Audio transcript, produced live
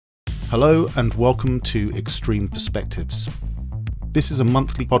Hello and welcome to Extreme Perspectives. This is a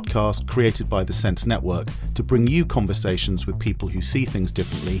monthly podcast created by the Sense Network to bring you conversations with people who see things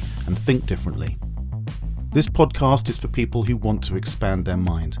differently and think differently. This podcast is for people who want to expand their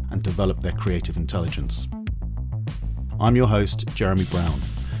mind and develop their creative intelligence. I'm your host, Jeremy Brown.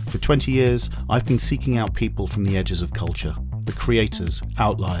 For 20 years, I've been seeking out people from the edges of culture, the creators,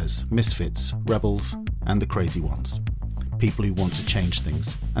 outliers, misfits, rebels, and the crazy ones. People who want to change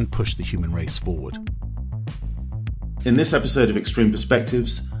things and push the human race forward. In this episode of Extreme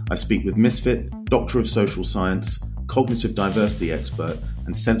Perspectives, I speak with misfit, Doctor of Social Science, cognitive diversity expert,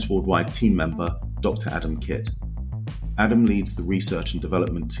 and Sense Worldwide team member, Dr. Adam Kitt. Adam leads the research and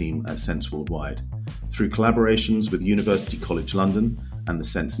development team at Sense Worldwide. Through collaborations with University College London and the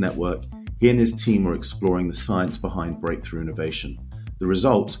Sense Network, he and his team are exploring the science behind breakthrough innovation. The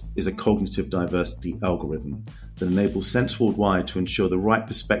result is a cognitive diversity algorithm that enables Sense Worldwide to ensure the right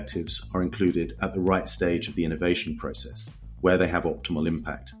perspectives are included at the right stage of the innovation process, where they have optimal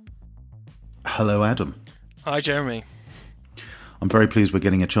impact. Hello, Adam. Hi, Jeremy. I'm very pleased we're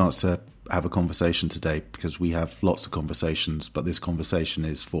getting a chance to have a conversation today because we have lots of conversations, but this conversation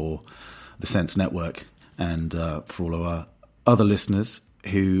is for the Sense Network and for all of our other listeners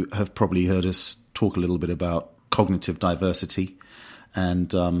who have probably heard us talk a little bit about cognitive diversity.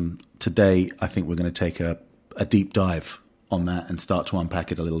 And today, I think we're going to take a deep dive on that and start to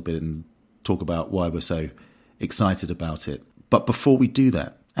unpack it a little bit and talk about why we're so excited about it. But before we do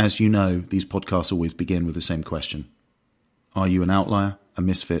that, as you know, these podcasts always begin with the same question. Are you an outlier, a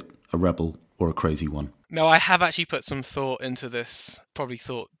misfit, a rebel, or a crazy one? No, I have actually put some thought into this, probably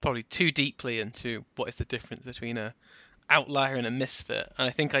too deeply into what is the difference between a outlier and a misfit. And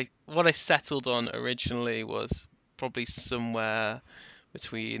I think what I settled on originally was probably somewhere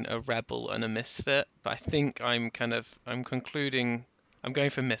between a rebel and a misfit, but I think I'm concluding I'm going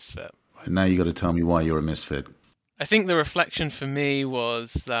for misfit. Now you got to tell me why you're a misfit. I think the reflection for me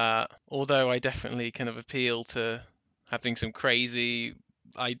was that although I definitely kind of appeal to having some crazy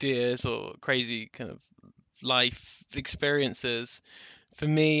ideas or crazy kind of life experiences, for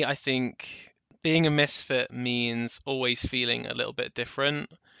me I think being a misfit means always feeling a little bit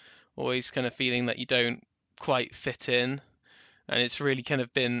different, always kind of feeling that you don't quite fit in. And it's really kind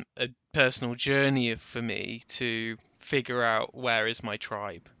of been a personal journey for me to figure out where is my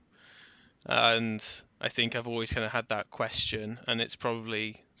tribe. And I think I've always kind of had that question, and it's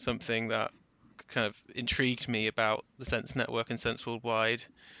probably something that kind of intrigued me about the Sense Network and Sense Worldwide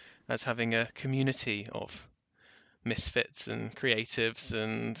as having a community of misfits and creatives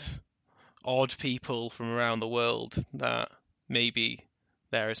and odd people from around the world that maybe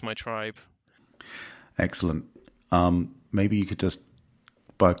there is my tribe. Excellent. Maybe you could just,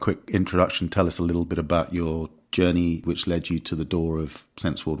 by a quick introduction, tell us a little bit about your journey which led you to the door of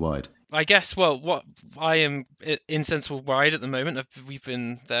Sense Worldwide. I guess, what I am in Sense Worldwide at the moment, we've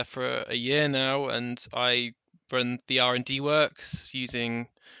been there for a year now, and I run the R&D works using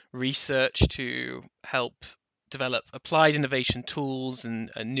research to help develop applied innovation tools and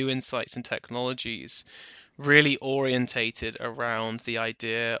new insights and technologies, really orientated around the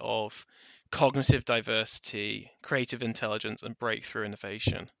idea of cognitive diversity, creative intelligence, and breakthrough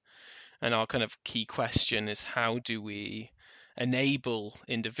innovation. And our kind of key question is, how do we enable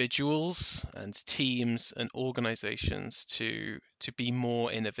individuals and teams and organizations to be more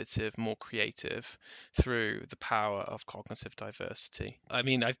innovative, more creative through the power of cognitive diversity? I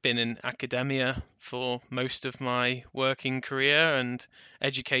mean, I've been in academia for most of my working career and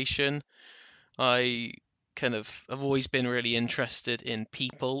education. I've always been really interested in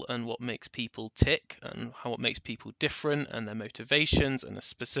people and what makes people tick and what makes people different and their motivations, and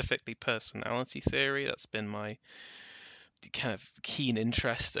specifically personality theory. That's been my kind of keen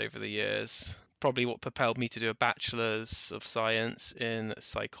interest over the years. Probably what propelled me to do a Bachelor's of Science in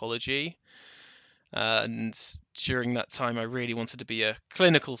psychology. And during that time, I really wanted to be a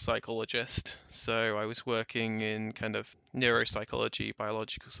clinical psychologist. So I was working in kind of neuropsychology,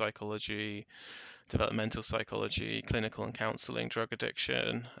 biological psychology, developmental psychology, clinical and counseling, drug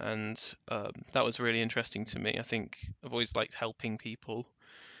addiction, and that was really interesting to me. I think I've always liked helping people.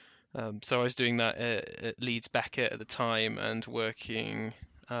 So I was doing that at Leeds Beckett at the time, and working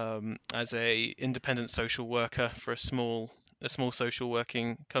as a independent social worker for a small social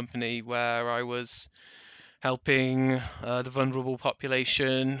working company where I was helping the vulnerable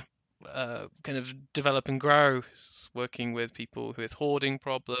population kind of develop and grow, working with people with hoarding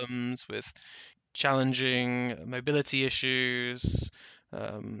problems, with challenging mobility issues,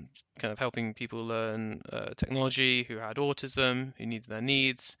 kind of helping people learn technology who had autism, who needed their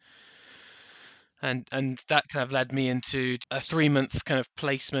needs. And that kind of led me into a 3-month kind of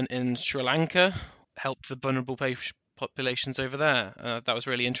placement in Sri Lanka, helped the vulnerable populations over there. That was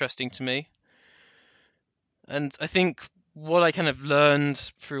really interesting to me. And I think what I kind of learned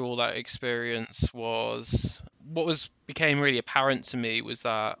through all that experience was became really apparent to me was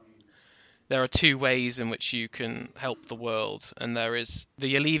that there are two ways in which you can help the world, and there is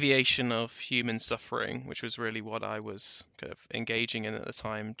the alleviation of human suffering, which was really what I was kind of engaging in at the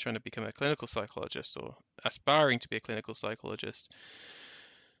time, trying to become a clinical psychologist or aspiring to be a clinical psychologist.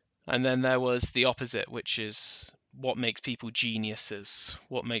 And then there was the opposite, which is what makes people geniuses,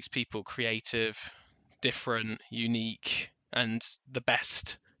 what makes people creative, different, unique, and the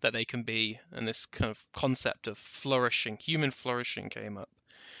best that they can be. And this kind of concept of flourishing, human flourishing came up,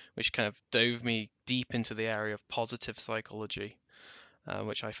 which kind of dove me deep into the area of positive psychology,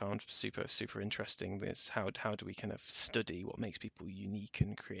 which I found super, super interesting. This how do we kind of study what makes people unique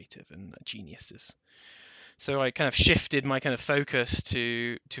and creative and geniuses? So I kind of shifted my kind of focus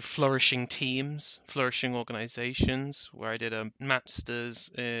to flourishing teams, flourishing organizations, where I did a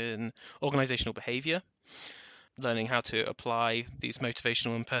master's in organizational behavior, learning how to apply these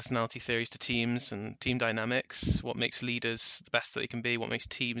motivational and personality theories to teams and team dynamics, what makes leaders the best that they can be, what makes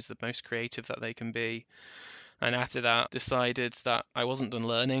teams the most creative that they can be. And after that, decided that I wasn't done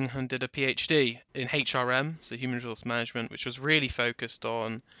learning and did a PhD in HRM, so human resource management, which was really focused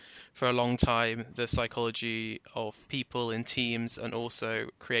on, for a long time, the psychology of people in teams and also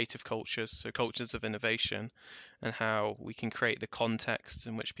creative cultures, so cultures of innovation, and how we can create the context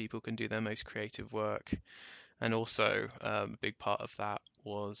in which people can do their most creative work. And also a big part of that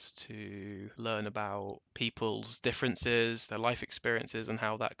was to learn about people's differences, their life experiences, and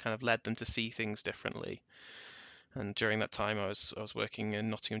how that kind of led them to see things differently. And during that time, I was working in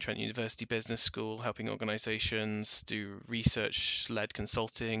Nottingham Trent University Business School, helping organisations do research-led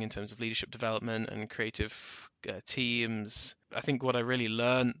consulting in terms of leadership development and creative teams. I think what I really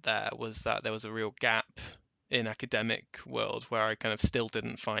learned there was that there was a real gap in academic world where I kind of still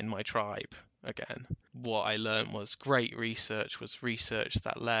didn't find my tribe again. What I learned was great research was research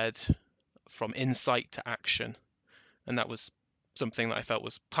that led from insight to action. And that was something that I felt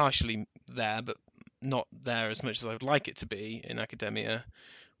was partially there, but not there as much as I would like it to be in academia,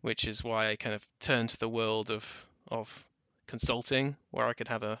 which is why I kind of turned to the world of consulting, where I could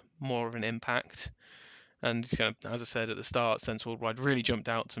have a more of an impact. And kind of, as I said at the start, Sense Worldwide really jumped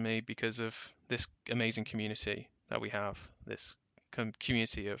out to me because of this amazing community that we have, this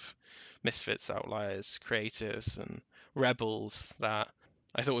community of misfits, outliers, creatives, and rebels that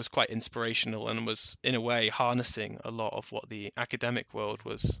I thought was quite inspirational and was, in a way, harnessing a lot of what the academic world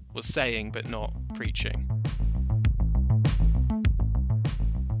was saying but not preaching.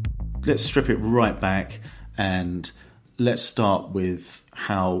 Let's strip it right back and let's start with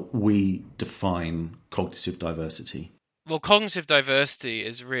how we define cognitive diversity. Well, cognitive diversity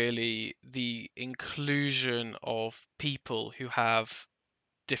is really the inclusion of people who have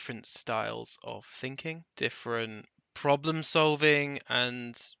different styles of thinking, different problem solving,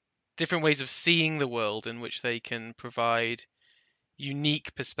 and different ways of seeing the world in which they can provide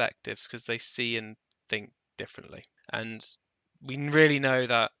unique perspectives because they see and think differently. And we really know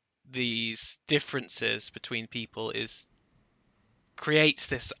that these differences between people creates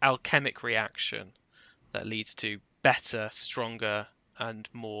this alchemic reaction that leads to better, stronger, and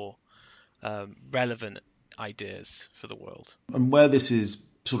more relevant ideas for the world. And where this is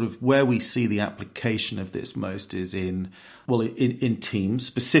sort of where we see the application of this most is in teams,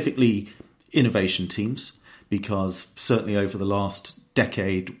 specifically innovation teams, because certainly over the last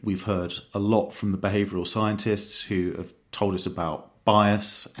decade we've heard a lot from the behavioral scientists who have told us about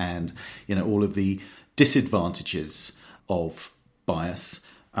bias and all of the disadvantages of bias.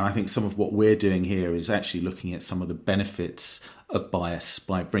 And I think some of what we're doing here is actually looking at some of the benefits of bias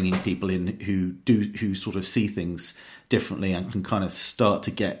by bringing people in who sort of see things differently and can kind of start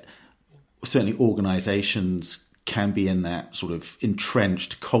to get, certainly organizations can be in that sort of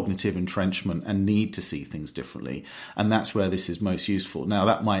entrenched cognitive entrenchment and need to see things differently. And that's where this is most useful. Now,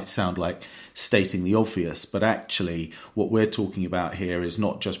 that might sound like stating the obvious, but actually what we're talking about here is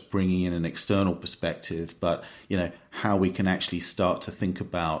not just bringing in an external perspective, but, how we can actually start to think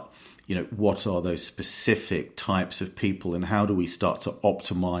about, what are those specific types of people and how do we start to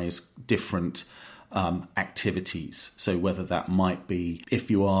optimize different activities. So whether that might be if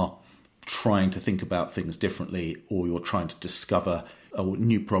you are trying to think about things differently or you're trying to discover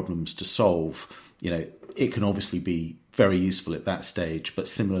new problems to solve, it can obviously be very useful at that stage. But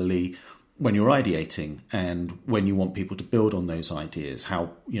similarly, when you're ideating and when you want people to build on those ideas,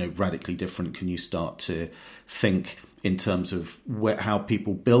 how radically different can you start to think in terms of how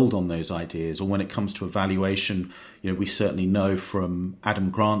people build on those ideas? Or when it comes to evaluation, we certainly know from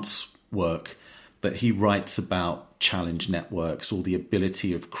Adam Grant's work that he writes about challenge networks, or the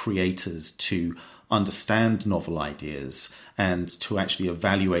ability of creators to understand novel ideas and to actually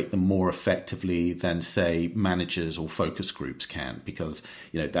evaluate them more effectively than, say, managers or focus groups can, because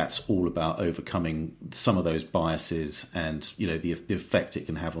that's all about overcoming some of those biases and the effect it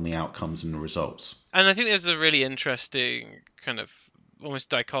can have on the outcomes and the results. And I think there's a really interesting kind of almost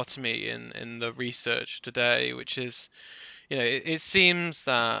dichotomy in the research today, which is it seems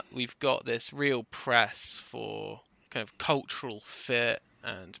that we've got this real press for kind of cultural fit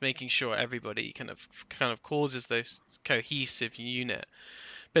and making sure everybody kind of causes this cohesive unit.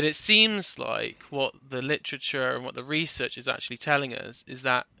 But it seems like what the literature and what the research is actually telling us is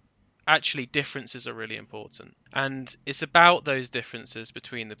that actually differences are really important. And it's about those differences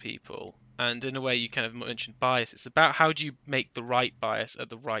between the people. And in a way, you kind of mentioned bias. It's about how do you make the right bias at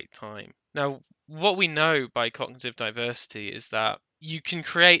the right time. Now, what we know by cognitive diversity is that you can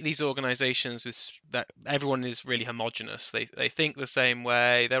create these organizations that everyone is really homogenous. They think the same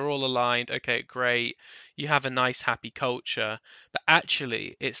way. They're all aligned. Okay, great. You have a nice, happy culture. But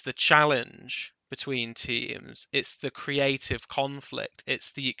actually, it's the challenge between teams. It's the creative conflict.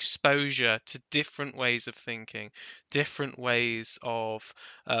 It's the exposure to different ways of thinking, different ways of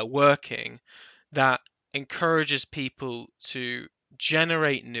working that encourages people to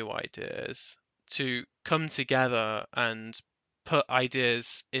generate new ideas, to come together and put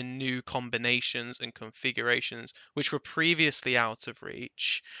ideas in new combinations and configurations which were previously out of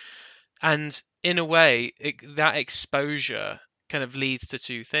reach. And in a way, that exposure kind of leads to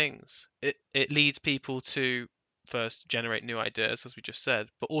two things. It leads people to first generate new ideas, as we just said,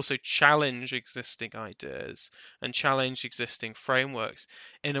 but also challenge existing ideas and challenge existing frameworks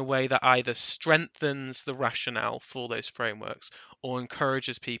in a way that either strengthens the rationale for those frameworks or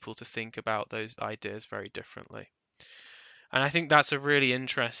encourages people to think about those ideas very differently. And I think that's a really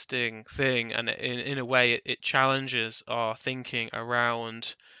interesting thing, and in a way it challenges our thinking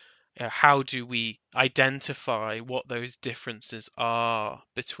around how do we identify what those differences are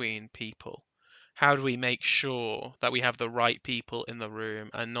between people? How do we make sure that we have the right people in the room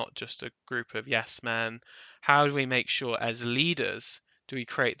and not just a group of yes men? How do we make sure as leaders do we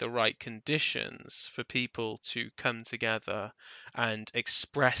create the right conditions for people to come together and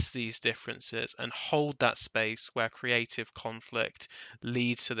express these differences and hold that space where creative conflict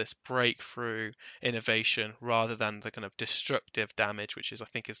leads to this breakthrough innovation rather than the kind of destructive damage, which I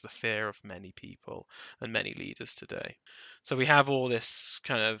think is the fear of many people and many leaders today. So we have all this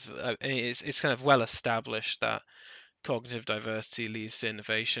kind of it's kind of well established that cognitive diversity leads to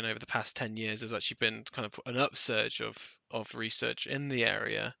innovation. Over the past 10 years, there's actually been kind of an upsurge of research in the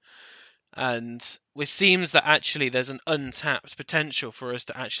area. And it seems that actually there's an untapped potential for us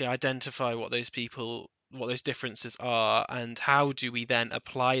to actually identify what those differences are, and how do we then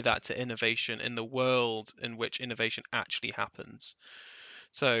apply that to innovation in the world in which innovation actually happens.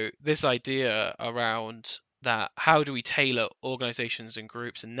 So this idea around that, how do we tailor organizations and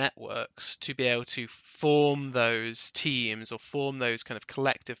groups and networks to be able to form those teams or form those kind of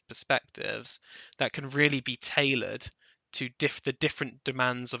collective perspectives that can really be tailored to the different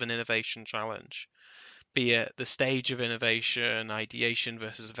demands of an innovation challenge, be it the stage of innovation, ideation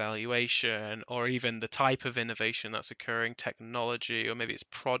versus evaluation, or even the type of innovation that's occurring, technology, or maybe it's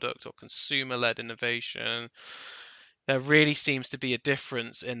product or consumer-led innovation. There really seems to be a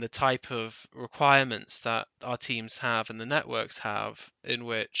difference in the type of requirements that our teams have and the networks have, in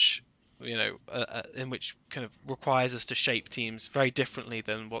which kind of requires us to shape teams very differently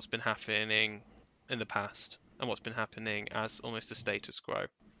than what's been happening in the past and what's been happening as almost a status quo.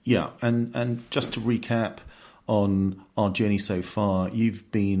 Yeah, and just to recap on our journey so far,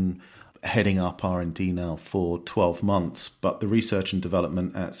 you've been heading up R&D now for 12 months, but the research and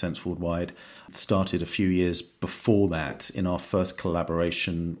development at Sense Worldwide started a few years before that in our first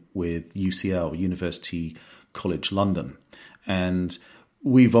collaboration with UCL, University College London. And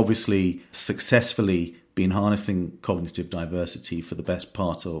we've obviously successfully been harnessing cognitive diversity for the best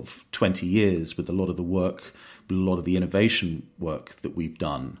part of 20 years with a lot of the work, a lot of the innovation work that we've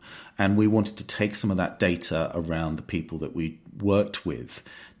done. And we wanted to take some of that data around the people that we worked with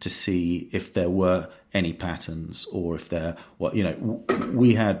to see if there were any patterns, or if they're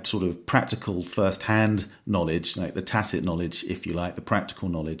we had sort of practical first-hand knowledge, like the tacit knowledge, if you like, the practical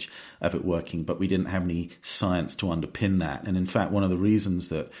knowledge of it working, but we didn't have any science to underpin that. And in fact, one of the reasons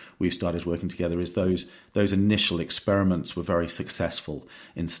that we've started working together is those initial experiments were very successful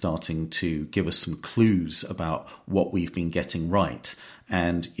in starting to give us some clues about what we've been getting right,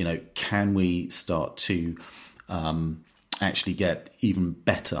 and can we start to actually get even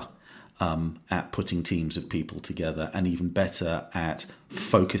better at putting teams of people together, and even better at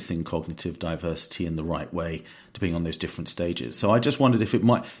focusing cognitive diversity in the right way, depending on those different stages. So I just wondered if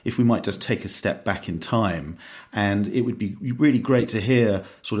we might just take a step back in time, and it would be really great to hear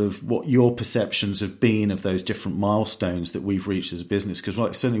sort of what your perceptions have been of those different milestones that we've reached as a business. Because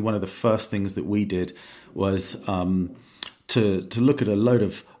certainly one of the first things that we did was to look at a load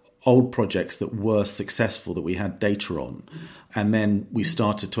of old projects that were successful, that we had data on. And then we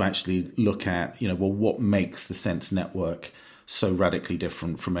started to actually look at, what makes the Sense network so radically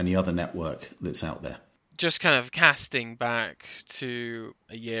different from any other network that's out there. Just kind of casting back to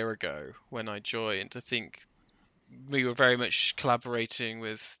a year ago when I joined, I think we were very much collaborating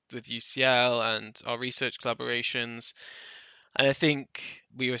with UCL and our research collaborations. And I think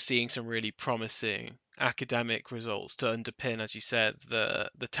we were seeing some really promising academic results to underpin, as you said, the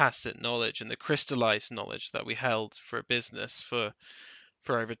tacit knowledge and the crystallized knowledge that we held for a business for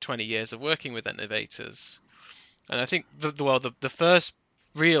over 20 years of working with innovators. And I think the first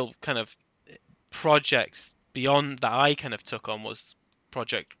real kind of project beyond that I kind of took on was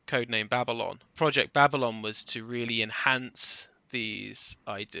Project Codename Babylon. Project Babylon was to really enhance these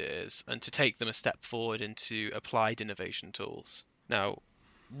ideas and to take them a step forward into applied innovation tools. Now,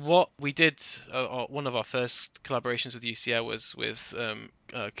 what we did, one of our first collaborations with UCL was with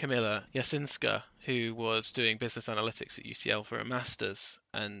Kamila Jasinska, who was doing business analytics at UCL for a master's,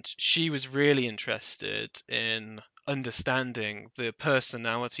 and she was really interested in understanding the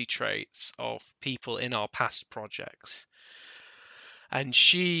personality traits of people in our past projects. And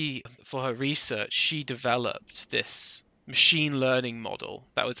she, for her research, she developed this machine learning model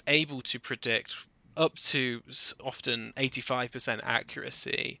that was able to predict up to often 85%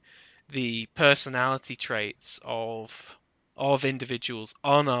 accuracy the personality traits of individuals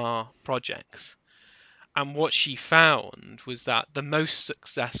on our projects. And what she found was that the most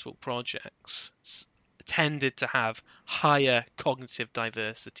successful projects tended to have higher cognitive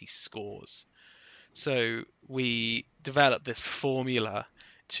diversity scores. So we developed this formula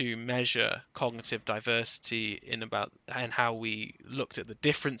to measure cognitive diversity and how we looked at the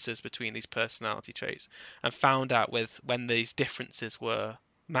differences between these personality traits, and found out when these differences were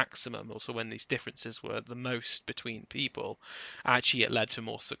maximum, also when these differences were the most between people, actually it led to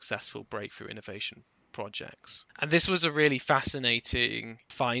more successful breakthrough innovation projects. And this was a really fascinating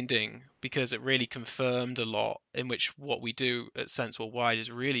finding, because it really confirmed a lot in which what we do at Sense Worldwide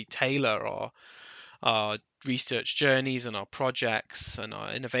is really tailor our research journeys and our projects and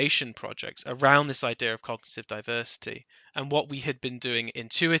our innovation projects around this idea of cognitive diversity. And what we had been doing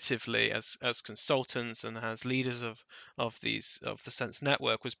intuitively as consultants and as leaders of the Sense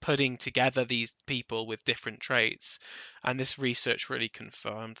network was putting together these people with different traits, and this research really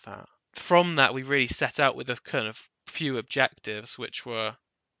confirmed that. From that, we really set out with a kind of few objectives, which were: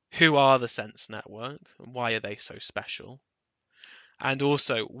 who are the Sense network and why are they so special? And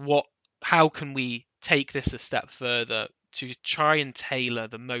also, how can we take this a step further to try and tailor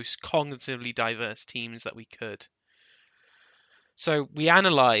the most cognitively diverse teams that we could? So we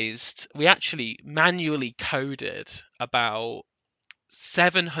actually manually coded about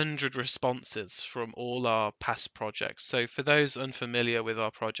 700 responses from all our past projects. So for those unfamiliar with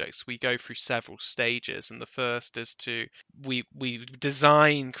our projects, we go through several stages, and the first is we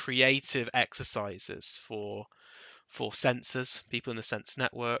design creative exercises for sensors, people in the Sense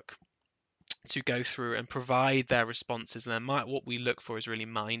network, to go through and provide their responses. And then what we look for is really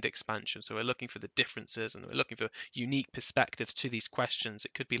mind expansion. So we're looking for the differences, and we're looking for unique perspectives to these questions.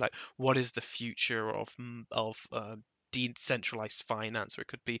 It could be like, what is the future of decentralized finance? Or it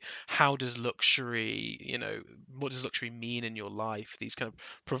could be, how does luxury, what does luxury mean in your life? These kind of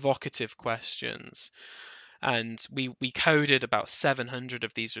provocative questions. And we coded about 700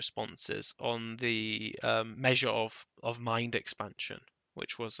 of these responses on the measure of mind expansion,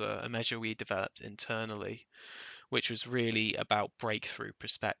 which was a measure we developed internally, which was really about breakthrough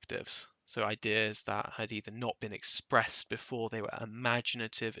perspectives. So ideas that had either not been expressed before, they were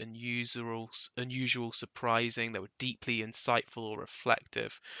imaginative, unusual, surprising, they were deeply insightful or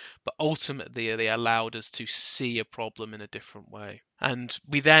reflective, but ultimately they allowed us to see a problem in a different way. And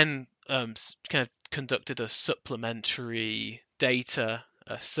we then kind of conducted a supplementary data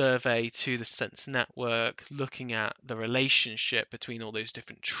a survey to the Sense Network, looking at the relationship between all those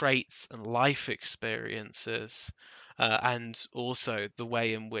different traits and life experiences, and also the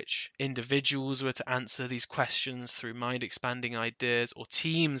way in which individuals were to answer these questions through mind-expanding ideas, or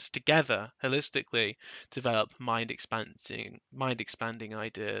teams together holistically develop mind-expanding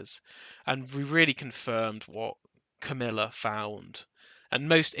ideas. And we really confirmed what Camilla found. And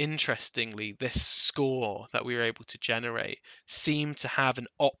most interestingly, this score that we were able to generate seemed to have an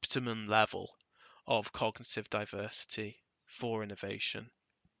optimum level of cognitive diversity for innovation.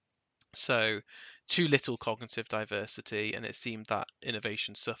 So, too little cognitive diversity, and it seemed that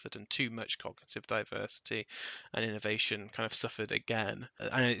innovation suffered, and too much cognitive diversity, and innovation kind of suffered again.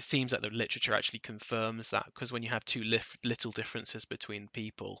 And it seems that the literature actually confirms that, because when you have too little differences between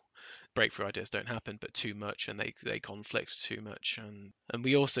people, breakthrough ideas don't happen, but too much, and they conflict too much. And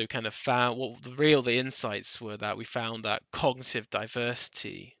we also kind of found what the insights were, that we found that cognitive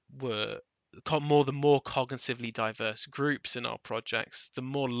diversity were the more cognitively diverse groups in our projects, the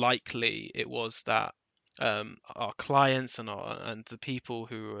more likely it was that our clients and the people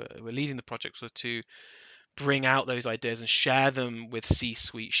who were leading the projects were to bring out those ideas and share them with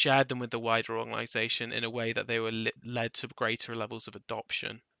C-suite, share them with the wider organization in a way that they were led to greater levels of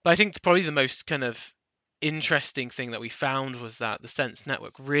adoption. But I think probably the most kind of interesting thing that we found was that the Sense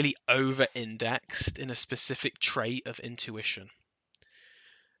Network really over-indexed in a specific trait of intuition.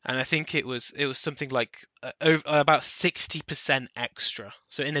 And I think it was something like about 60% extra.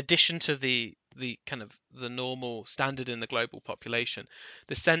 So in addition to the kind of the normal standard in the global population,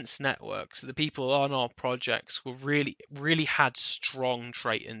 the Sense networks, the people on our projects were really had strong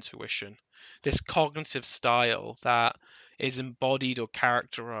trait intuition. This cognitive style that is embodied or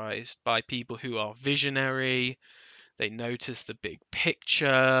characterized by people who are visionary, they notice the big picture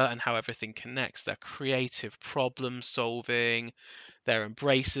and how everything connects, their creative problem solving, their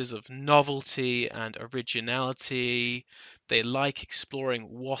embraces of novelty and originality. They like exploring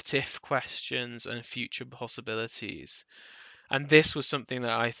what if questions and future possibilities. And this was something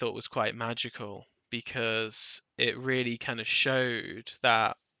that I thought was quite magical, because it really kind of showed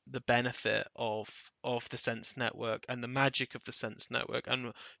that the benefit of the Sense network and the magic of the Sense network,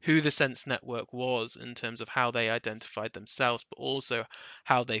 and who the Sense network was in terms of how they identified themselves, but also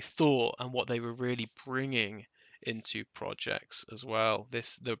how they thought and what they were really bringing into projects as well.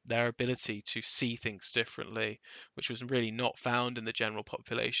 Their ability to see things differently, which was really not found in the general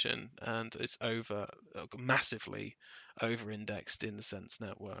population, and it's massively over-indexed in the Sense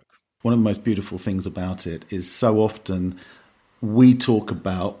network. One of the most beautiful things about it is so often we talk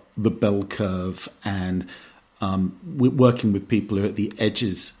about the bell curve, and we're working with people who are at the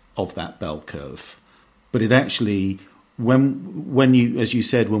edges of that bell curve. But it actually, when you, as you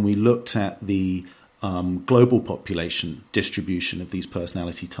said, when we looked at the global population distribution of these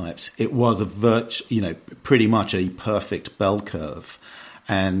personality types, it was pretty much a perfect bell curve.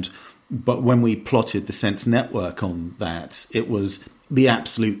 But when we plotted the Sense network on that, it was the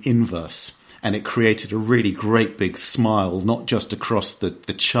absolute inverse. And it created a really great big smile, not just across the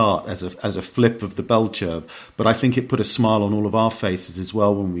chart as a flip of the bell curve, but I think it put a smile on all of our faces as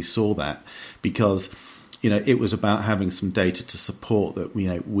well when we saw that, because it was about having some data to support that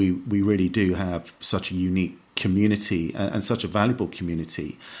we really do have such a unique community and such a valuable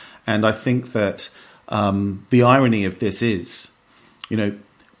community. And I think that the irony of this is,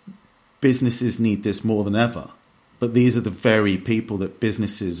 businesses need this more than ever, but these are the very people that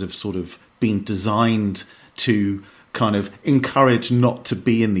businesses have sort of been designed to kind of encourage not to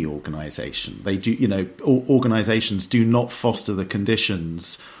be in the organization. They do, organizations do not foster the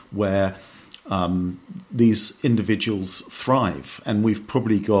conditions where these individuals thrive. And we've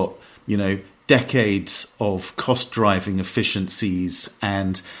probably got, decades of cost driving efficiencies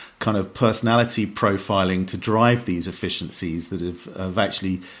and kind of personality profiling to drive these efficiencies that have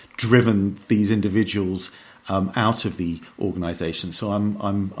actually driven these individuals out of the organization. So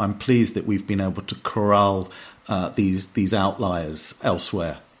I'm pleased that we've been able to corral these outliers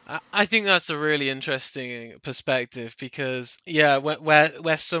elsewhere. I think that's a really interesting perspective, because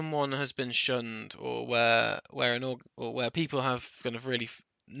where someone has been shunned, or where people have kind of really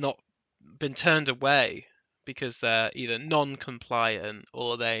not been turned away because they're either non-compliant,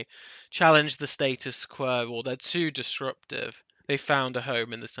 or they challenge the status quo, or they're too disruptive, they found a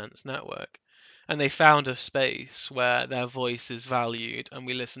home in the Sense network. And they found a space where their voice is valued, and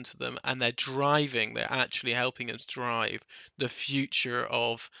we listen to them, and they're actually helping us drive the future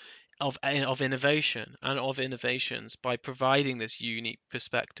of innovation and of innovations, by providing this unique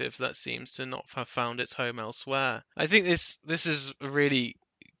perspective that seems to not have found its home elsewhere. I think this is really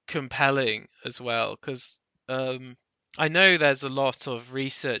compelling as well, because I know there's a lot of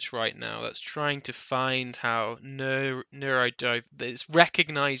research right now that's trying to find how it's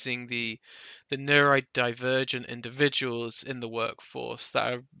recognizing the neurodivergent individuals in the workforce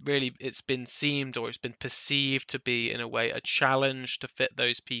that are really, it's been seemed or it's been perceived to be in a way a challenge to fit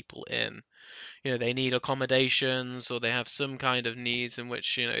those people in. They need accommodations or they have some kind of needs in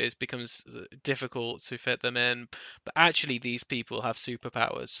which, it becomes difficult to fit them in. But actually, these people have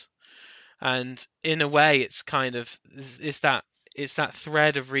superpowers. And in a way, it's kind of it's that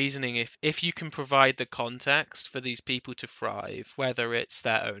thread of reasoning. If you can provide the context for these people to thrive, whether it's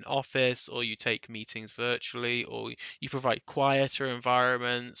their own office or you take meetings virtually or you provide quieter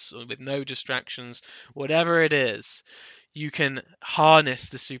environments or with no distractions, whatever it is, you can harness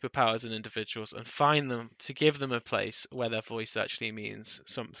the superpowers in individuals and find them to give them a place where their voice actually means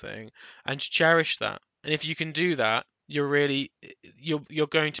something and cherish that. And if you can do that, you're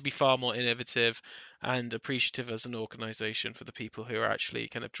going to be far more innovative and appreciative as an organization for the people who are actually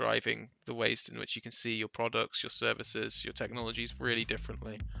kind of driving the ways in which you can see your products, your services, your technologies really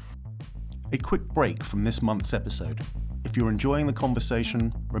differently. A quick break from this month's episode. If you're enjoying the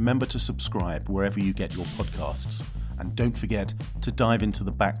conversation, remember to subscribe wherever you get your podcasts. And don't forget to dive into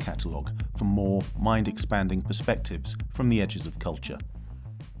the back catalogue for more mind-expanding perspectives from the edges of culture.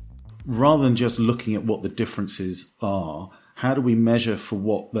 Rather than just looking at what the differences are, how do we measure for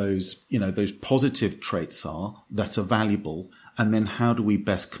what those positive traits are that are valuable? And then how do we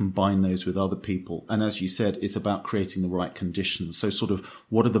best combine those with other people? And as you said, it's about creating the right conditions. So sort of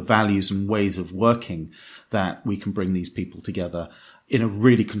what are the values and ways of working that we can bring these people together in a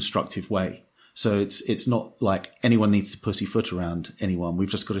really constructive way? So it's not like anyone needs to pussyfoot around anyone.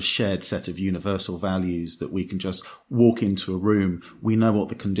 We've just got a shared set of universal values that we can just walk into a room. We know what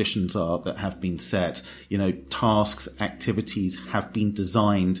the conditions are that have been set. Tasks, activities have been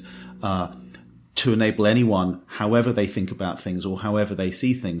designed to enable anyone, however they think about things or however they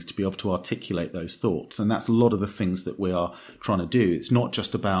see things, to be able to articulate those thoughts. And that's a lot of the things that we are trying to do. It's not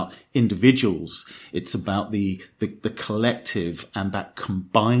just about individuals. It's about the collective and that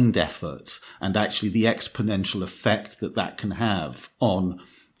combined effort and actually the exponential effect that can have on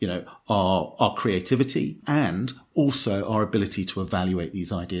our creativity and also our ability to evaluate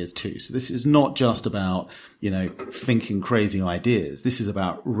these ideas too. So this is not just about, thinking crazy ideas. This is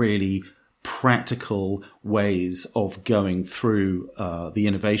about really practical ways of going through the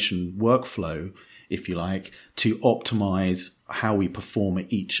innovation workflow, if you like, to optimize how we perform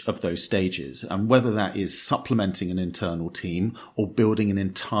at each of those stages. And whether that is supplementing an internal team or building an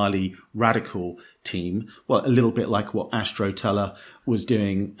entirely radical team, well, a little bit like what Astro Teller was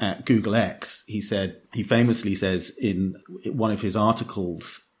doing at Google X. He famously says in one of his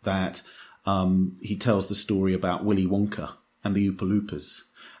articles that he tells the story about Willy Wonka and the Oompa Loompas.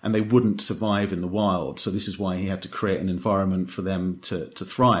 And they wouldn't survive in the wild. So this is why he had to create an environment for them to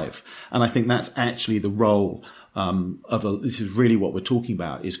thrive. And I think that's actually the role this is really what we're talking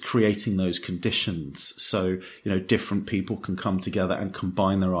about, is creating those conditions. So, different people can come together and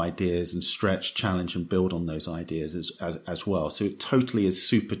combine their ideas and stretch, challenge and build on those ideas as well. So it totally is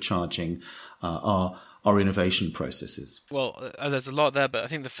supercharging our innovation processes. Well, there's a lot there, but I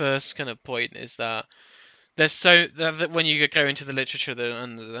think the first kind of point is that when you go into the literature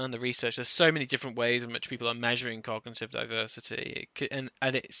and the research, there's so many different ways in which people are measuring cognitive diversity, and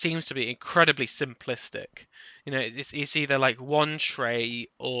it seems to be incredibly simplistic. It's either like one trait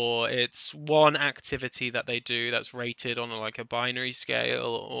or it's one activity that they do that's rated on like a binary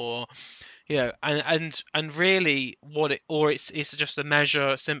scale, or and really it's just a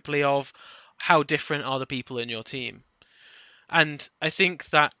measure simply of how different are the people in your team. And I think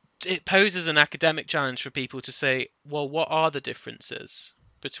that it poses an academic challenge for people to say, well, what are the differences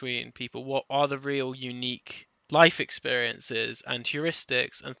between people? What are the real unique life experiences and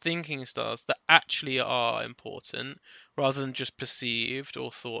heuristics and thinking styles that actually are important rather than just perceived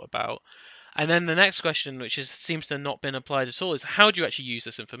or thought about? And then the next question, which seems to have not been applied at all, is how do you actually use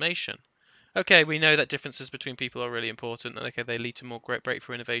this information? Okay, we know that differences between people are really important, and okay, they lead to more great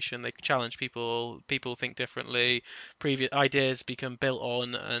breakthrough innovation. They challenge people. People think differently. Previous ideas become built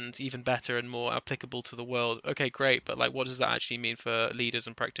on and even better and more applicable to the world. Okay, great, but what does that actually mean for leaders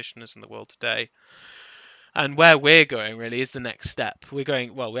and practitioners in the world today? And where we're going really is the next step. I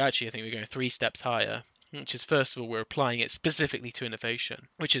think we're going 3 steps higher, which is, first of all, we're applying it specifically to innovation,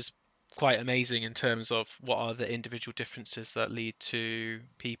 which is quite amazing in terms of what are the individual differences that lead to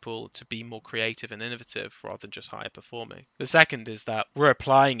people to be more creative and innovative rather than just higher performing. The second is that we're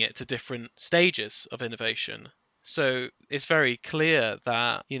applying it to different stages of innovation. So it's very clear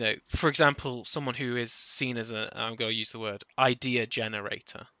that, for example, someone who is seen as I'm going to use the word idea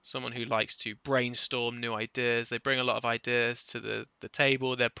generator, someone who likes to brainstorm new ideas, they bring a lot of ideas to the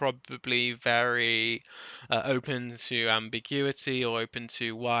table. They're probably very open to ambiguity or open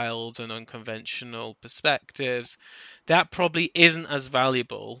to wild and unconventional perspectives. That probably isn't as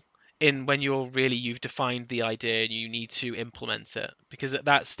valuable in when you've defined the idea and you need to implement it, because at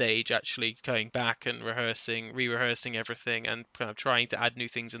that stage actually going back and re-rehearsing everything and kind of trying to add new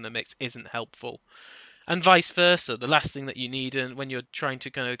things in the mix isn't helpful, and vice versa. The last thing that you need, and when you're trying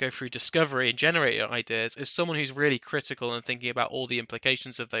to kind of go through discovery and generate your ideas, is someone who's really critical and thinking about all the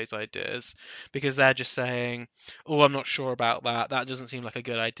implications of those ideas, because they're just saying, oh, I'm not sure about that doesn't seem like a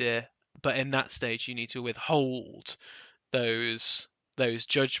good idea. But in that stage you need to withhold those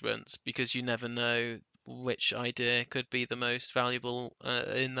judgments, because you never know which idea could be the most valuable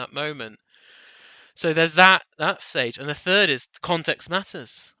in that moment. So there's that stage, and the third is context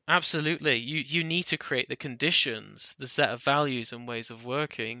matters. Absolutely, you need to create the conditions, the set of values and ways of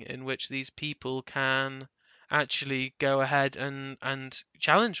working in which these people can actually go ahead and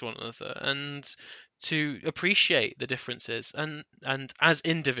challenge one another, and to appreciate the differences, and as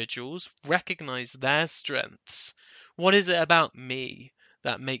individuals recognize their strengths. What is it about me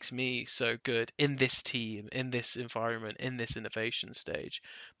that makes me so good in this team, in this environment, in this innovation stage?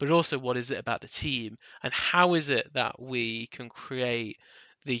 But also, what is it about the team, and how is it that we can create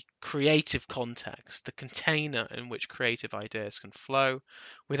the creative context, the container in which creative ideas can flow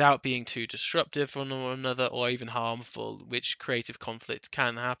without being too disruptive for one another or even harmful, which creative conflict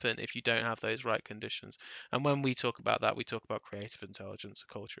can happen if you don't have those right conditions. And when we talk about that, we talk about creative intelligence,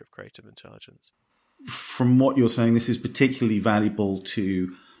 a culture of creative intelligence. From what you're saying, this is particularly valuable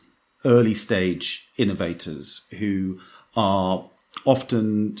to early stage innovators who are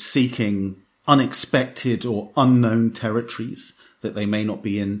often seeking unexpected or unknown territories that they may not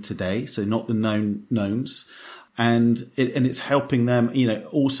be in today. So not the known knowns. And it's helping them,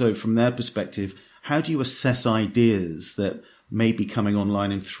 also from their perspective, how do you assess ideas that may be coming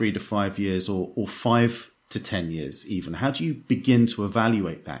online in 3 to 5 years or 5 to 10 years even? How do you begin to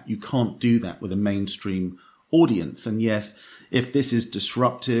evaluate that? You can't do that with a mainstream audience. And yes, if this is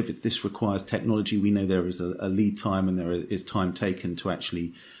disruptive, if this requires technology, we know there is a lead time and there is time taken to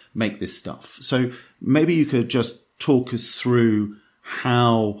actually make this stuff. So maybe you could just talk us through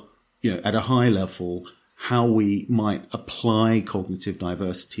how, at a high level, how we might apply cognitive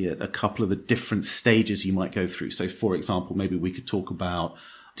diversity at a couple of the different stages you might go through. So, for example, maybe we could talk about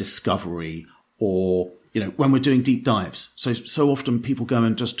discovery, or, when we're doing deep dives. So often people go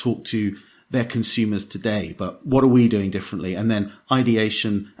and just talk to their consumers today, but what are we doing differently? And then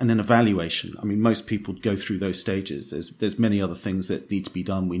ideation and then evaluation. I mean, most people go through those stages. There's many other things that need to be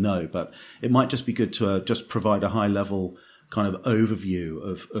done, we know, but it might just be good to just provide a high level kind of overview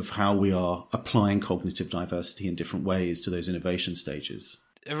of how we are applying cognitive diversity in different ways to those innovation stages.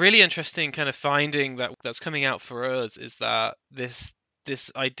 A really interesting kind of finding that's coming out for us is that this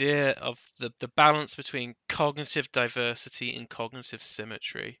idea of the balance between cognitive diversity and cognitive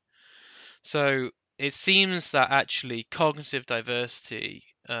symmetry. So it seems that actually cognitive diversity,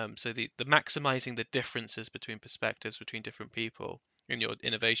 so the maximizing the differences between perspectives between different people in your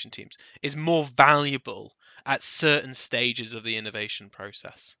innovation teams, is more valuable at certain stages of the innovation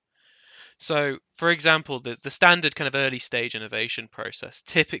process. So, for example, the standard kind of early stage innovation process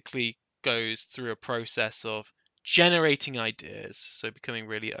typically goes through a process of generating ideas, so becoming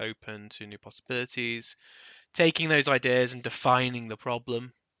really open to new possibilities, taking those ideas and defining the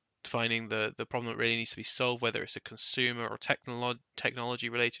problem, defining the problem that really needs to be solved, whether it's a consumer or technology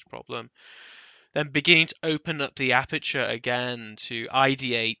related problem, then beginning to open up the aperture again to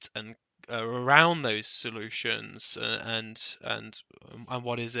ideate and around those solutions, and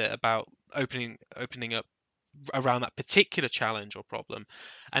what is it about opening up around that particular challenge or problem,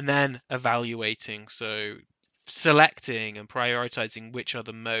 and then evaluating, so selecting and prioritizing which are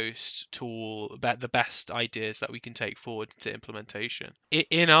the best ideas that we can take forward to implementation.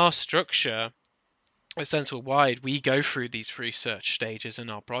 In our structure at Sense Worldwide, we go through these research stages in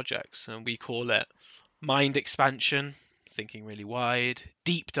our projects, and we call it mind expansion, thinking really wide;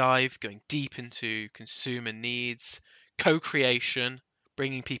 deep dive, going deep into consumer needs; co-creation,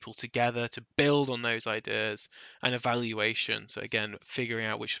 bringing people together to build on those ideas; and evaluation, so again, figuring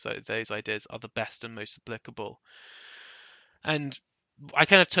out which of those ideas are the best and most applicable. And I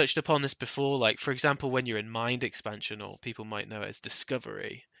kind of touched upon this before, like, for example, when you're in mind expansion, or people might know it as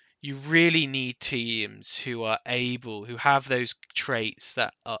discovery, you really need teams who have those traits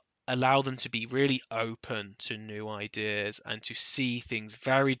that are allow them to be really open to new ideas and to see things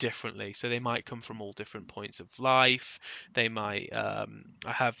very differently. So they might come from all different points of life. They might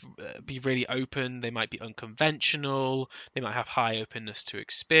be really open. They might be unconventional. They might have high openness to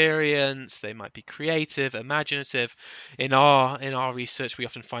experience. They might be creative, imaginative. In our research, we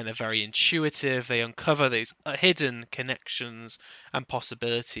often find they're very intuitive. They uncover those hidden connections and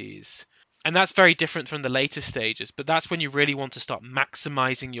possibilities. And that's very different from the later stages, but that's when you really want to start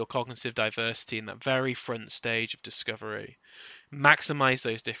maximizing your cognitive diversity in that very front stage of discovery. Maximize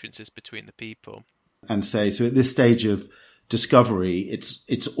those differences between the people. And say, so at this stage of discovery,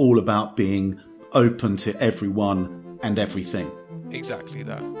 it's all about being open to everyone and everything. Exactly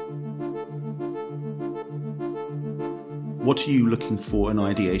that. What are you looking for in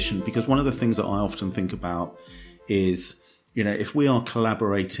ideation? Because one of the things that I often think about is, if we are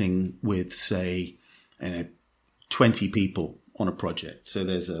collaborating with, say, 20 people on a project, so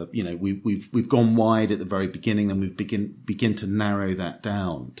there's we've gone wide at the very beginning, then we begin to narrow that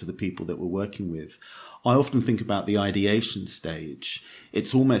down to the people that we're working with. I often think about the ideation stage.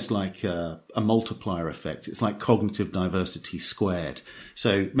 It's almost like a multiplier effect. It's like cognitive diversity squared.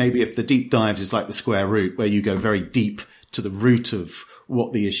 So maybe if the deep dives is like the square root, where you go very deep to the root of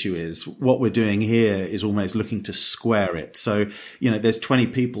what the issue is, what we're doing here is almost looking to square it. So, there's 20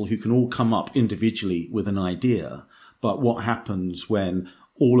 people who can all come up individually with an idea. But what happens when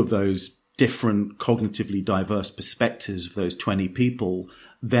all of those different cognitively diverse perspectives of those 20 people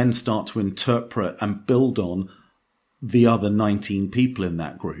then start to interpret and build on the other 19 people in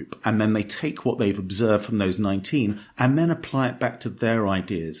that group? And then they take what they've observed from those 19 and then apply it back to their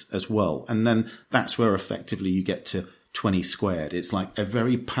ideas as well. And then that's where effectively you get to 20 squared. It's like a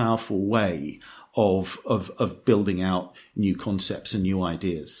very powerful way of building out new concepts and new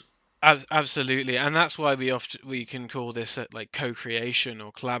ideas. Absolutely, and that's why we can call this like co-creation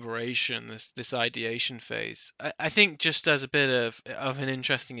or collaboration, this ideation phase. I think, just as a bit of an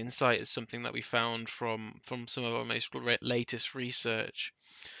interesting insight, is something that we found from some of our most latest research,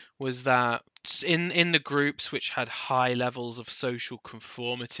 was that in the groups which had high levels of social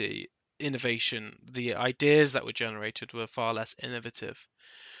conformity, innovation, the ideas that were generated were far less innovative.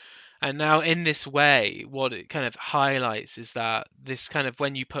 And now, in this way, what it kind of highlights is that this kind of,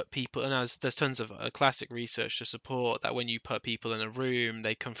 when you put people, and there's tons of classic research to support that, when you put people in a room,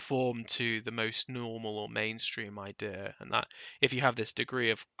 they conform to the most normal or mainstream idea. And that if you have this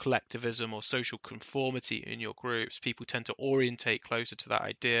degree of collectivism or social conformity in your groups, people tend to orientate closer to that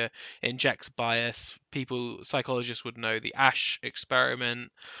idea. It injects bias. Psychologists would know the Ash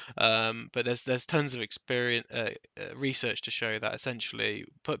experiment, but there's tons of research to show that essentially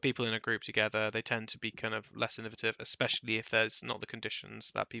put people in a group together, they tend to be kind of less innovative, especially if there's not the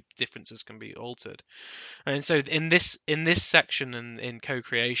conditions that differences can be altered. And so in this section, in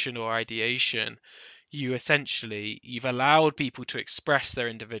co-creation or ideation, you've allowed people to express their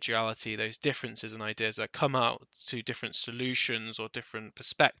individuality, those differences and ideas that come out to different solutions or different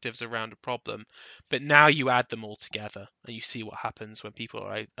perspectives around a problem. But now you add them all together and you see what happens when people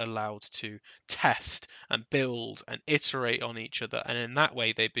are allowed to test and build and iterate on each other. And in that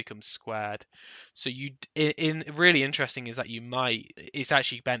way, they become squared. So really interesting is that it's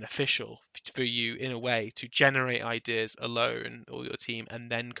actually beneficial for you in a way to generate ideas alone or your team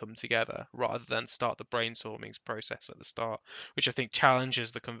and then come together, rather than start the brainstorming process at the start, which I think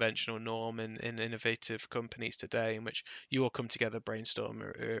challenges the conventional norm in innovative companies today, in which you all come together, brainstorm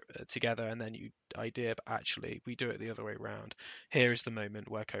together, and then you idea. But actually, we do it the other way around. Here is the moment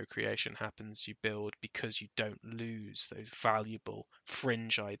where co-creation happens. You build because you don't lose those valuable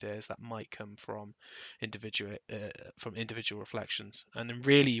fringe ideas that might come from individual reflections. And then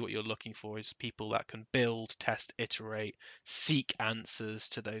really what you're looking for is people that can build, test, iterate, seek answers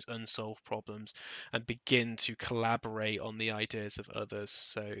to those unsolved problems, and begin to collaborate on the ideas of others.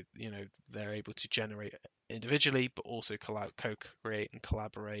 So, they're able to generate individually, but also co-create and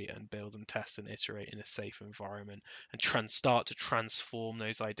collaborate and build and test and iterate in a safe environment, and start to transform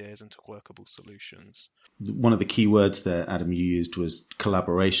those ideas into workable solutions. One of the key words there, Adam, you used was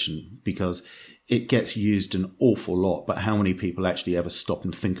collaboration, because it gets used an awful lot, but how many people actually ever stop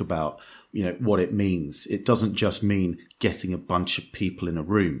and think about, what it means? It doesn't just mean getting a bunch of people in a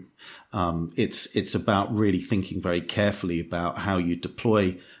room. It's about really thinking very carefully about how you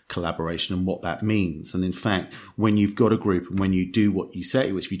deploy collaboration and what that means. And in fact, when you've got a group and when you do what you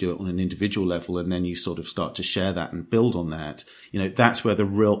say, which you do it on an individual level, and then you sort of start to share that and build on that, that's where the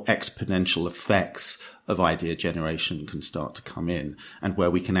real exponential effects of idea generation can start to come in, and where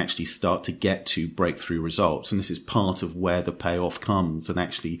we can actually start to get to breakthrough results. And this is part of where the payoff comes, and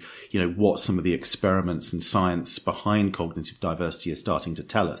actually, what some of the experiments and science behind cognitive diversity are starting to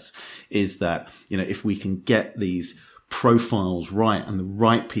tell us is that, if we can get these profiles right and the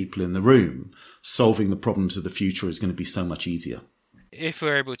right people in the room, solving the problems of the future is going to be so much easier. If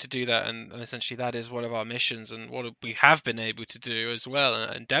we're able to do that, and essentially that is one of our missions and what we have been able to do as well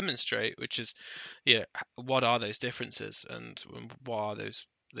and demonstrate, which is, what are those differences and what are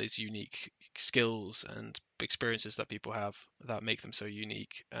those unique skills and experiences that people have that make them so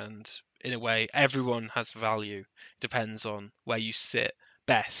unique. And in a way, everyone has value. It depends on where you sit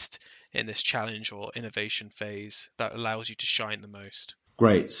best in this challenge or innovation phase that allows you to shine the most.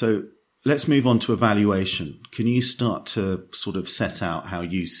 Great. So let's move on to evaluation. Can you start to sort of set out how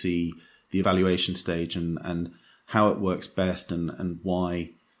you see the evaluation stage and how it works best and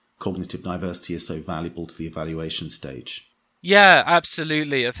why cognitive diversity is so valuable to the evaluation stage? Yeah,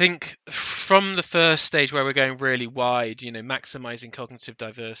 absolutely. I think from the first stage where we're going really wide, maximizing cognitive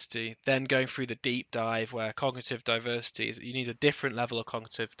diversity, then going through the deep dive where cognitive diversity is, you need a different level of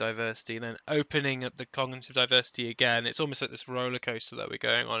cognitive diversity, and then opening up the cognitive diversity again. It's almost like this roller coaster that we're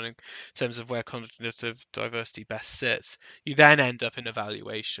going on in terms of where cognitive diversity best sits. You then end up in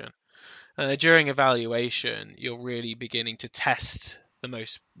evaluation. During evaluation, you're really beginning to test the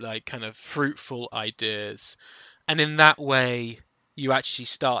most kind of fruitful ideas. And in that way, you actually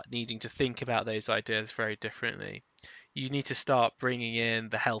start needing to think about those ideas very differently. You need to start bringing in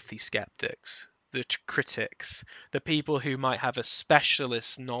the healthy skeptics, the critics, the people who might have a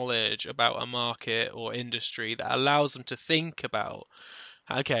specialist knowledge about a market or industry that allows them to think about,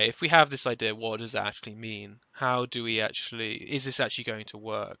 okay, if we have this idea, what does that actually mean? How do we is this actually going to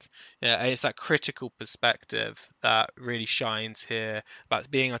work? Yeah, it's that critical perspective that really shines here about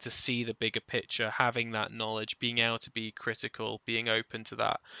being able to see the bigger picture, having that knowledge, being able to be critical, being open to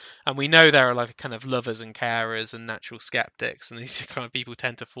that. And we know there are kind of lovers and carers and natural skeptics, and these kind of people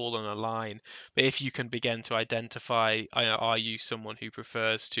tend to fall on a line. But if you can begin to identify, are you someone who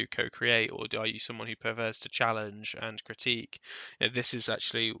prefers to co-create, or are you someone who prefers to challenge and critique? This is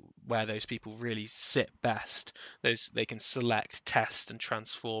actually where those people really sit best. They can select, test, and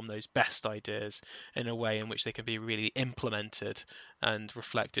transform those best ideas in a way in which they can be really implemented and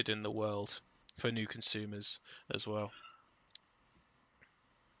reflected in the world for new consumers as well.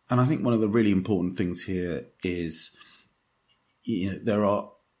 And I think one of the really important things here is, there are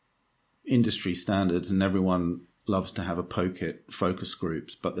industry standards and everyone loves to have a poke at focus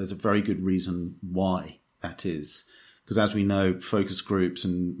groups, but there's a very good reason why that is. Because as we know, focus groups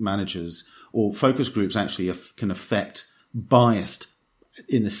and managers, or focus groups actually can affect bias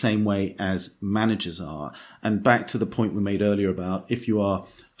in the same way as managers are. And back to the point we made earlier about if you are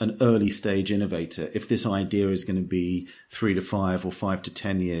an early stage innovator, if this idea is going to be 3 to 5 or 5 to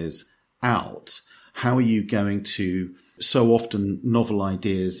 10 years out, how are you going to, so often novel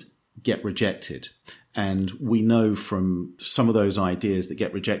ideas get rejected. And we know from some of those ideas that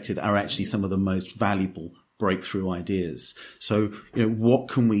get rejected are actually some of the most valuable breakthrough ideas. So, what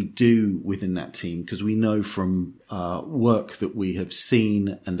can we do within that team? Because we know from work that we have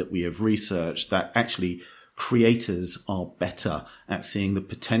seen and that we have researched that actually creators are better at seeing the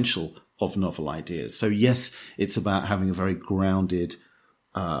potential of novel ideas. So yes, it's about having a very grounded,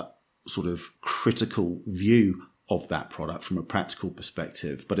 sort of critical view of that product from a practical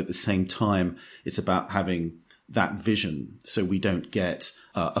perspective. But at the same time, it's about having that vision so we don't get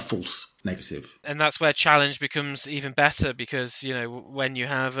a false negative. And that's where challenge becomes even better, because when you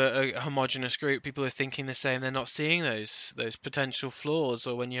have a homogenous group, people are thinking the same, they're not seeing those potential flaws.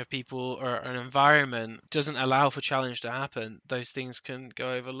 Or when you have people or an environment doesn't allow for challenge to happen, those things can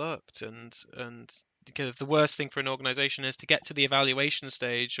go overlooked. And the worst thing for an organization is to get to the evaluation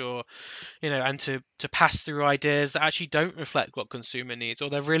stage, or and to pass through ideas that actually don't reflect what consumer needs, or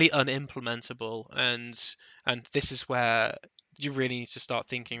they're really unimplementable. And this is where you really need to start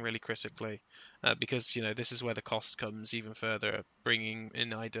thinking really critically, because this is where the cost comes even further, bringing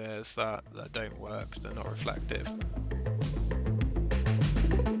in ideas that don't work, they're not reflective.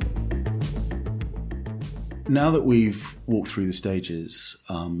 Now that we've walked through the stages,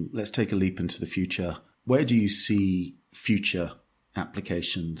 let's take a leap into the future. Where do you see future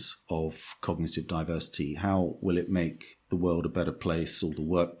applications of cognitive diversity? How will it make the world a better place, or the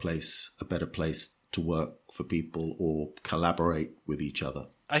workplace a better place to work for people or collaborate with each other?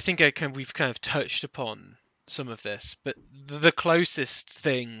 I think we've kind of touched upon some of this, but the closest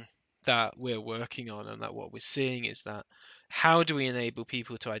thing that we're working on and that what we're seeing is that how do we enable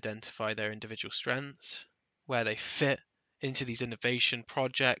people to identify their individual strengths, where they fit into these innovation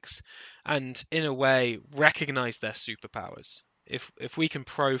projects, and in a way recognize their superpowers. If we can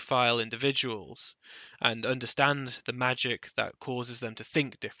profile individuals and understand the magic that causes them to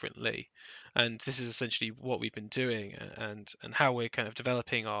think differently, and this is essentially what we've been doing, and how we're kind of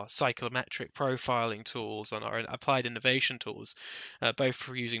developing our psychometric profiling tools and our applied innovation tools, both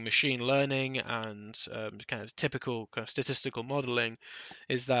for using machine learning and kind of typical kind of statistical modeling,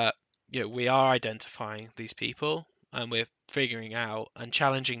 is that we are identifying these people and we're figuring out and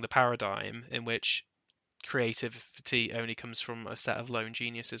challenging the paradigm in which creativity only comes from a set of lone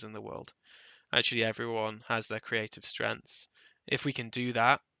geniuses in the world. Actually, everyone has their creative strengths. If we can do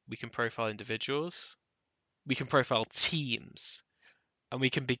that, we can profile individuals, we can profile teams, and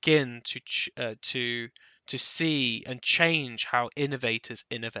we can begin to see and change how innovators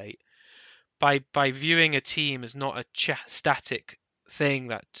innovate by viewing a team as not a static thing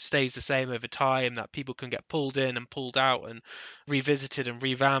that stays the same over time, that people can get pulled in and pulled out and revisited and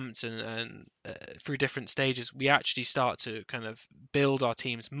revamped and through different stages. We actually start to kind of build our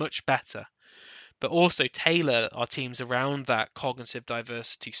teams much better, but also tailor our teams around that cognitive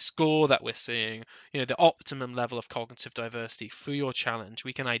diversity score that we're seeing, the optimum level of cognitive diversity for your challenge.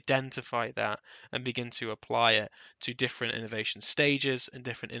 We can identify that and begin to apply it to different innovation stages and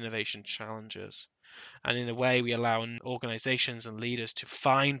different innovation challenges. And in a way, we allow organizations and leaders to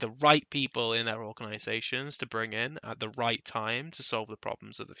find the right people in their organizations to bring in at the right time to solve the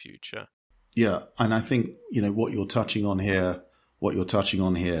problems of the future. Yeah, and I think what you're touching on here,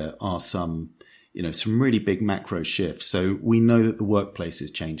 are some really big macro shifts. So we know that the workplace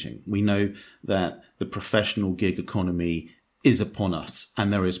is changing. We know that the professional gig economy is upon us,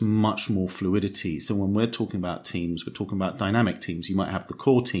 and there is much more fluidity. So when we're talking about teams, we're talking about dynamic teams. You might have the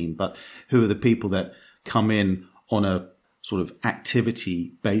core team, but who are the people that come in on a sort of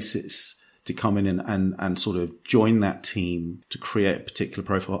activity basis to come in and sort of join that team to create a particular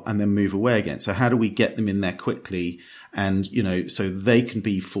profile and then move away again? So how do we get them in there quickly and, so they can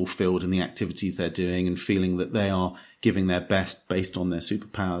be fulfilled in the activities they're doing and feeling that they are giving their best based on their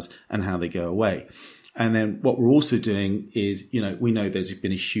superpowers and how they go away? And then what we're also doing is, we know there's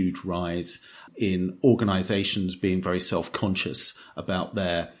been a huge rise in organizations being very self-conscious about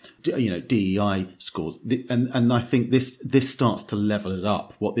their, DEI scores. And I think this starts to level it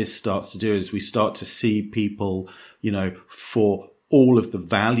up. What this starts to do is we start to see people, for all of the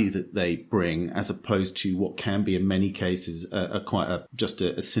value that they bring, as opposed to what can be in many cases just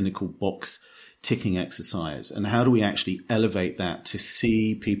a cynical box ticking exercise. And how do we actually elevate that to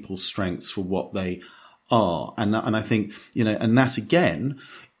see people's strengths for what they are? And I think, and that's again,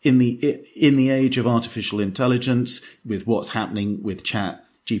 in the age of artificial intelligence, with what's happening with Chat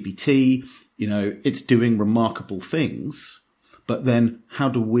GPT, it's doing remarkable things. But then how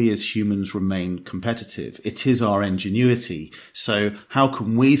do we as humans remain competitive? It is our ingenuity. So how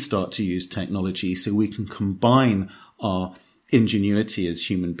can we start to use technology so we can combine our ingenuity as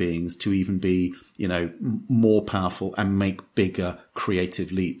human beings to even be, more powerful and make bigger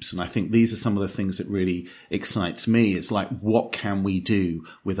creative leaps? And I think these are some of the things that really excites me. It's like, what can we do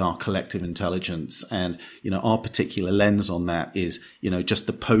with our collective intelligence? And, our particular lens on that is, just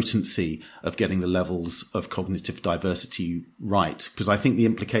the potency of getting the levels of cognitive diversity right. Because I think the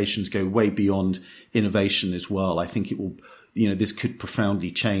implications go way beyond innovation as well. I think it will, this could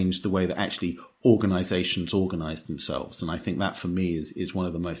profoundly change the way that actually organizations organize themselves. And I think that for me is one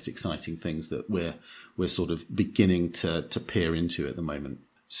of the most exciting things that we're sort of beginning to peer into at the moment.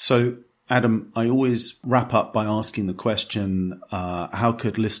 So Adam, I always wrap up by asking the question, how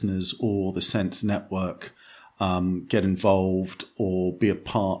could listeners or the Sense Network get involved or be a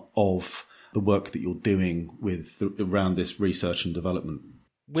part of the work that you're doing around this research and development?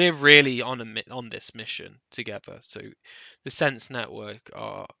 We're really on this mission together. So the Sense Network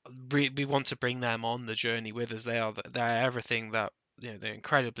we want to bring them on the journey with us. They're everything that, they're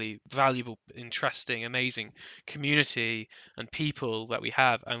incredibly valuable, interesting, amazing community and people that we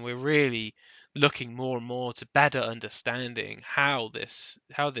have, and we're really looking more and more to better understanding how this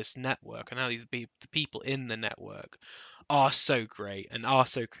network and how the people in the network are so great and are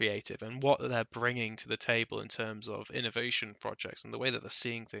so creative, and what they're bringing to the table in terms of innovation projects and the way that they're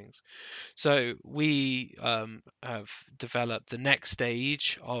seeing things. So we have developed the next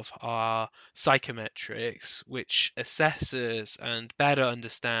stage of our psychometrics, which assesses and better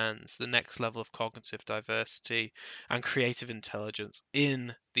understands the next level of cognitive diversity and creative intelligence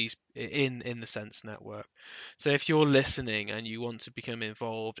in the Sense network. So if you're listening and you want to become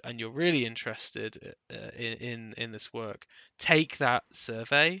involved and you're really interested in this work, take that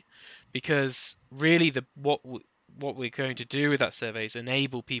survey, because really what we're going to do with that survey is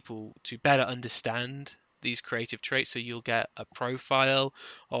enable people to better understand these creative traits. So you'll get a profile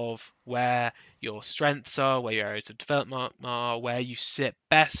of where your strengths are, where your areas of development are, where you sit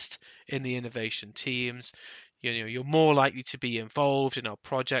best in the innovation teams. You're more likely to be involved in our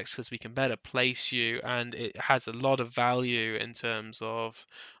projects because we can better place you, and it has a lot of value in terms of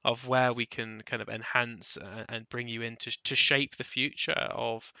where we can kind of enhance and bring you in to shape the future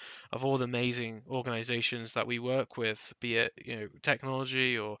of all the amazing organizations that we work with, be it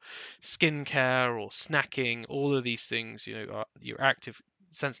technology or skincare or snacking. All of these things, your active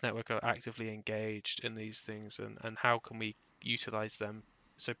Sense Network are actively engaged in these things, and how can we utilize them?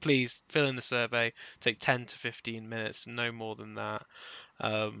 So please fill in the survey. Take 10 to 15 minutes, no more than that.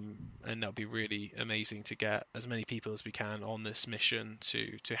 And that'll be really amazing to get as many people as we can on this mission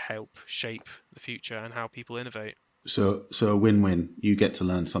to help shape the future and how people innovate. So a win-win. You get to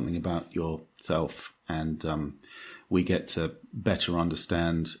learn something about yourself, and we get to better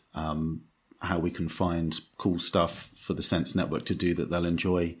understand how we can find cool stuff for the Sense Network to do that they'll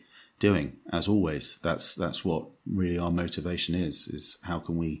enjoy doing. As always, that's what really our motivation is how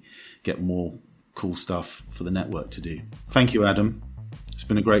can we get more cool stuff for the network to do. Thank you, Adam. It's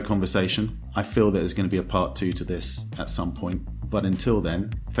been a great conversation. I feel that there's going to be a part 2 to this at some point, but until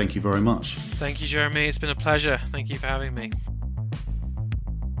then, thank you very much. Thank you, Jeremy. It's been a pleasure. Thank you for having me.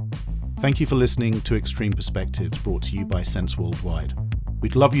 Thank you for listening to Extreme Perspectives, brought to you by Sense Worldwide.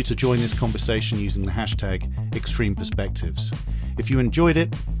 We'd love you to join this conversation using the hashtag Extreme Perspectives. If you enjoyed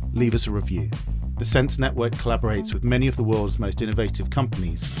it, leave us a review. The Sense Network collaborates with many of the world's most innovative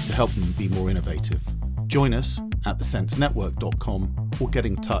companies to help them be more innovative. Join us at thesensenetwork.com or get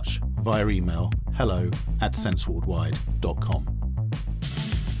in touch via email hello@senseworldwide.com.